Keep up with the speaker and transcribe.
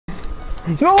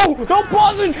No! No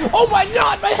pausing! Oh my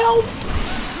god, my health!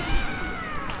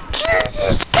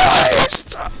 Jesus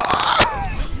Christ!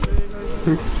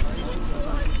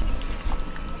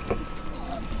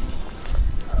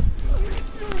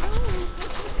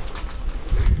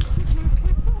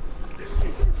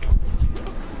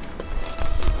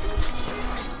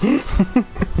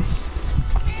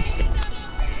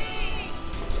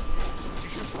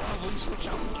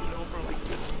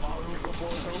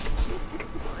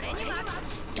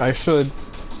 I should.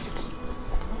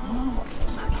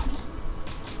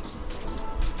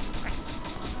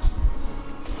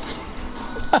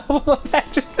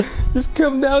 just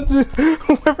come down to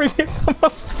whoever gets the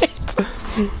most hits.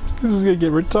 This is gonna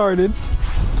get retarded.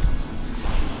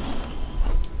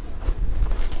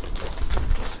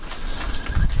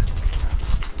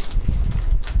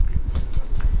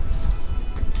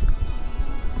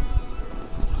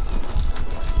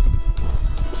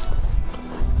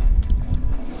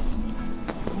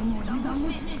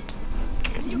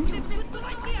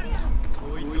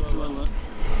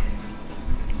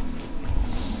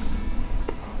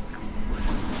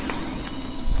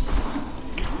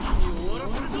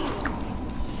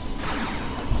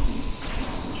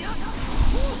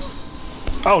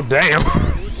 Oh damn!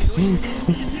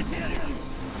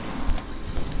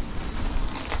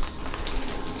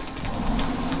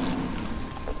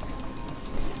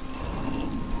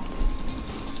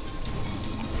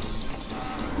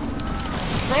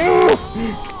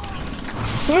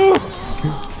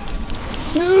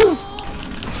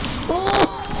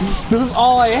 This is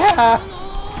all I have.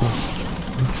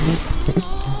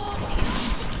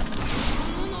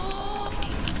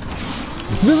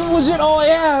 This is legit all I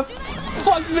have.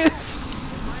 Fuck this!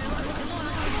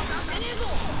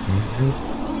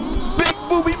 Big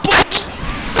booby punch!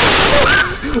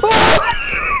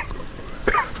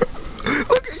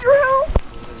 Look at your health!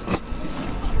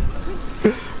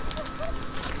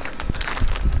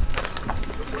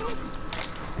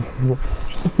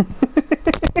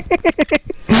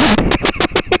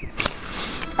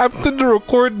 I'm gonna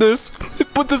record this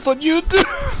and put this on YouTube.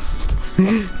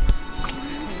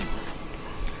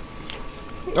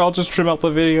 I'll just trim out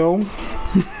the video.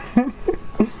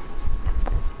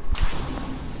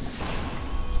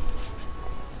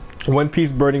 One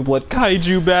Piece Burning Blood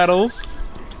Kaiju battles.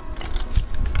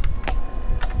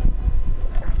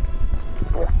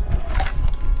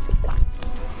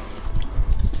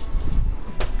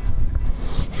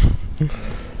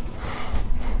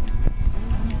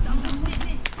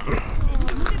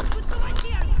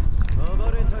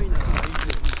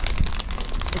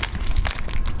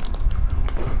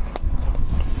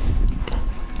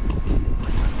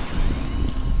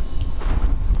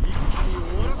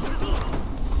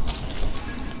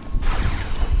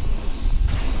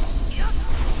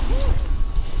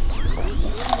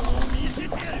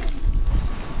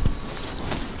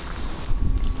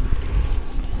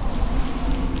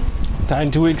 Time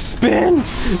to expand!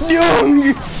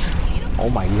 Young! Oh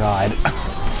my god.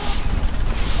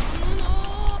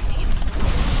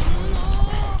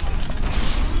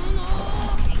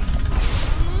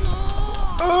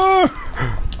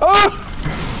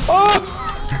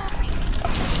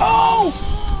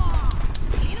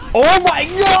 Oh my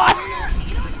god!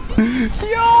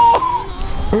 Yo!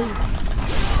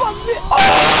 Fuck me! Oh!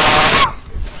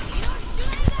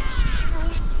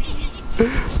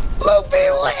 Loopy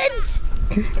wins!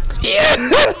 Yeah!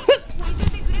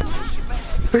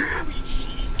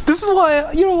 This is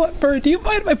why, you know what, Bird, do you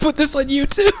mind if I put this on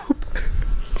YouTube?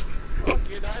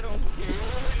 Dude, I don't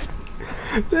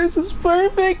care. This is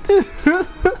perfect!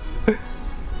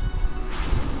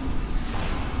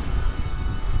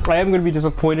 I am gonna be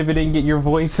disappointed if it didn't get your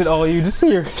voice at all. You just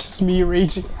hear just me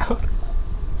raging out.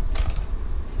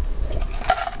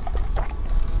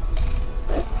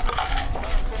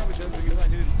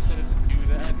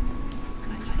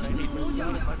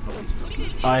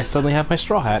 I suddenly have my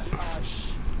straw hat.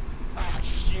 Ah,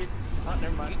 shit. Oh,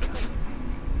 never mind.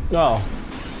 Oh.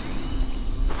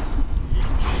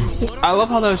 I love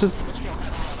how that was just...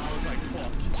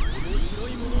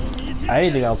 I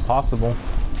didn't think that was possible.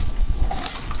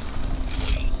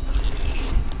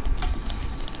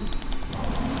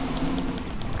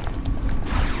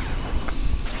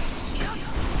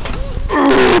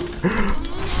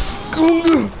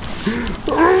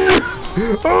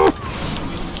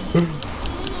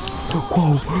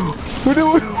 Whoa!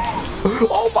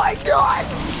 Oh my god!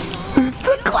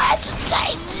 The Clash of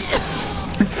Titans!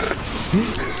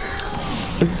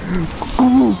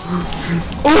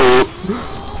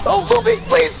 Oh, move it,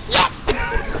 please! Yes!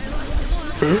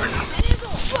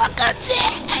 Suck a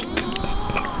dick!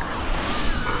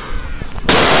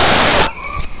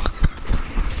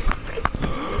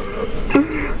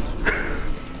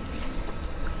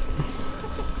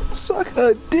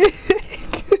 a dick.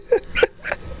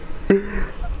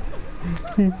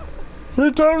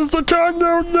 Here comes the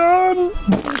countdown done. You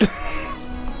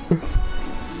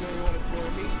know you want to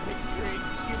join me? Make a drink.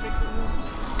 You make the room.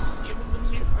 Give him the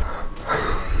music.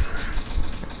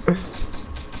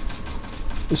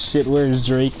 Shit, where's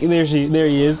Drake? There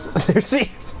he is. There she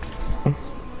is.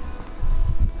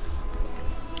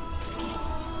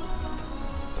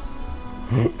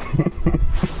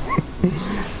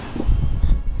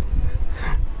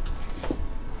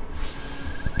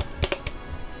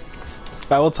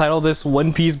 I will title this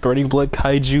One Piece Burning Blood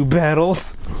Kaiju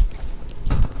Battles.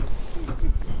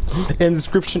 In the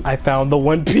description, I found the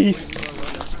One Piece.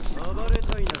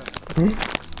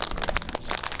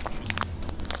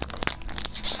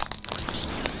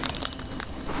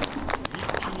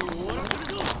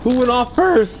 Who went off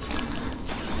first?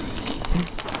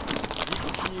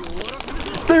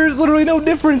 There's literally no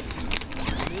difference.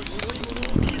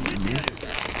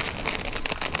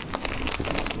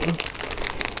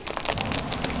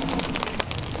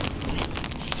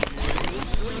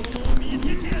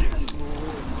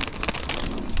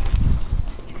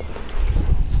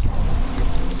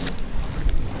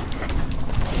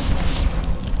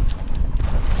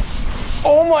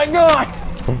 Oh my god!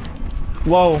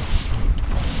 Whoa.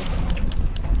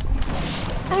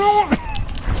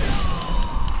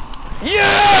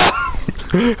 Yeah!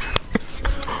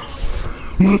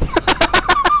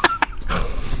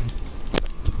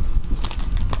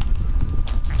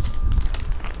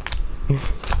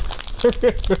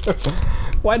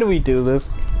 Why do we do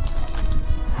this?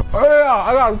 Oh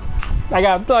yeah, I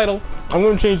got a title. I'm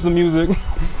gonna change the music.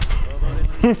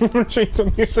 I'm gonna change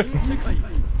the music.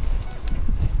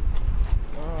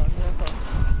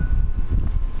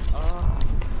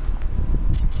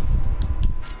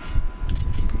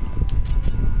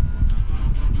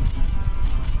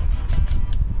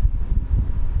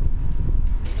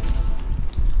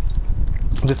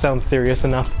 This sounds serious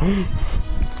enough.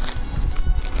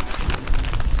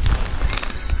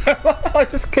 I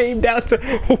just came down to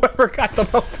whoever got the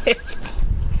most hits.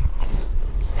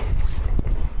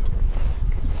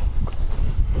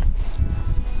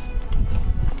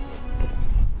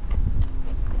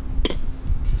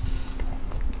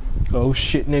 Oh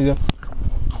shit, nigga.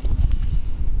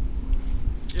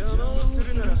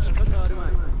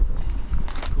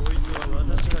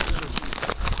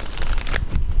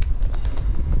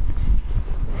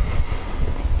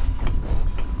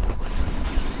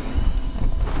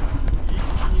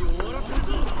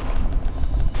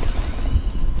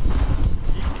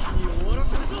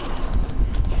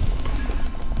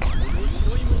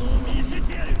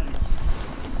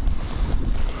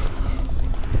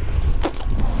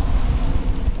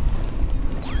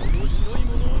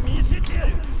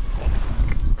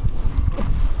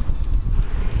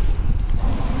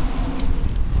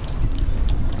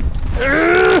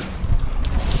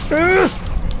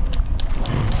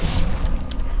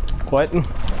 What?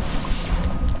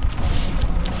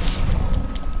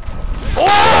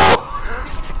 Oh!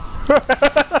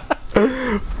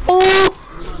 Oh!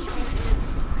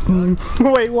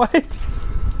 Wait, what?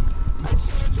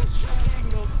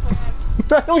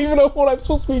 I don't even know what I'm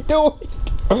supposed to be doing.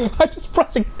 I'm just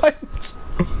pressing buttons.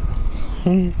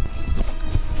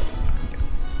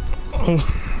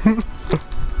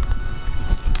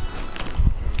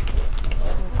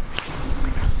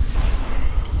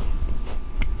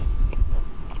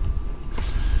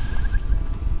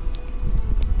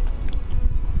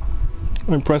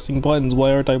 I'm pressing buttons,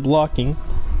 why aren't I blocking?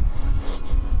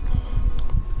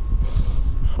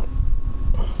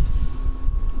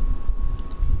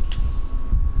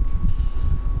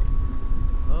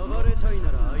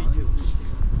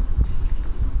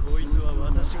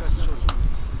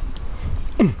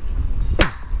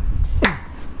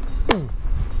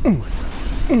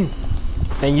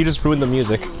 And you just ruined the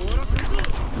music.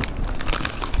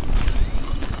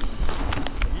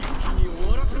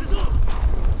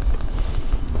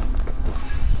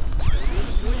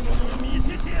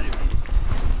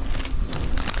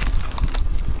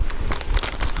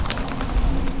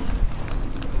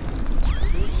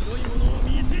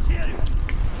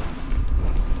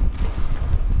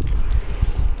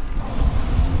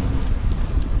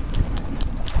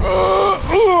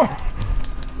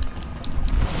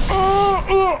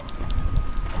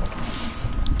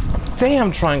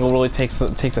 Damn, triangle really takes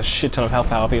a shit ton of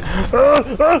health out of you.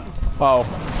 Oh.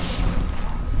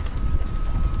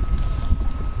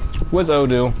 What's O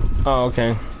do? Oh,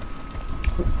 okay.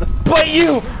 But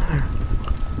you!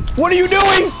 What are you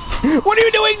doing? What are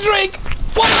you doing, Drake?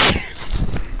 What?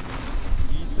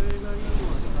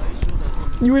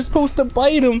 You were supposed to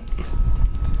bite him.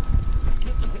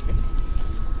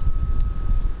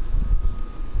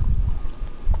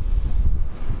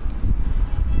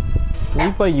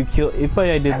 If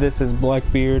I did this as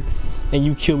Blackbeard, and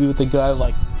you kill me with the guy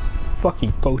like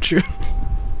fucking poacher.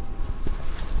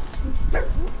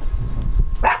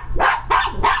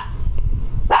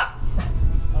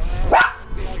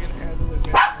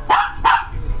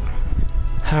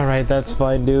 Alright, that's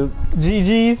fine, dude.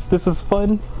 GG's, this is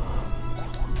fun.